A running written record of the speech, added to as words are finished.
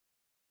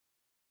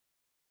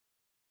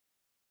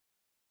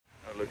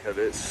Look at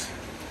this.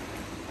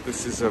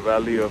 This is a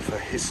value of a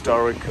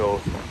historical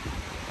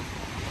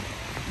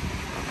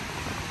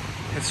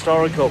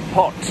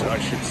pot, I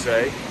should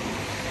say.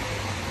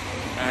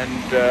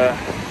 And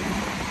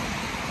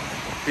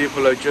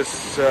people are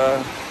just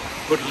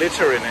put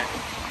litter in it.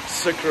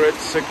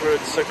 Cigarettes.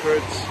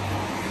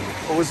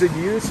 What was it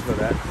used for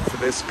that? For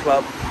this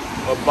club,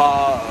 a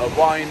bar, a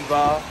wine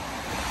bar?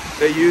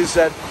 They use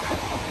that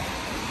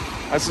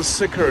as a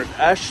cigarette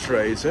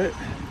ashtray, is it?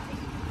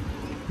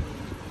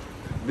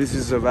 This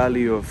is a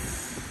value of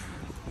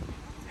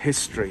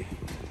history.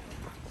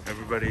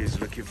 Everybody is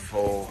looking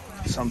for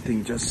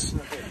something just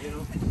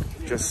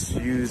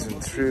used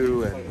and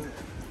through, and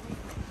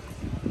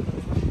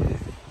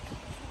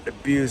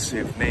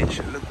abusive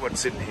nature. Look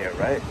what's in here,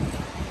 right?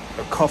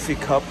 A coffee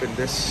cup in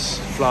this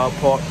flower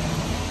pot,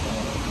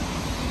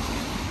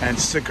 and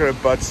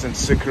cigarette butts and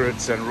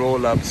cigarettes and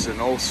roll-ups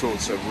and all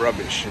sorts of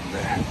rubbish in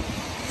there.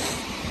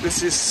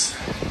 This is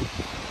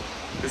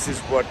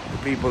what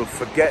people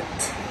forget,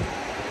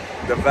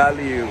 the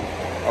value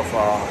of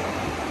our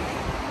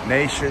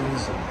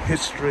nations and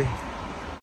history.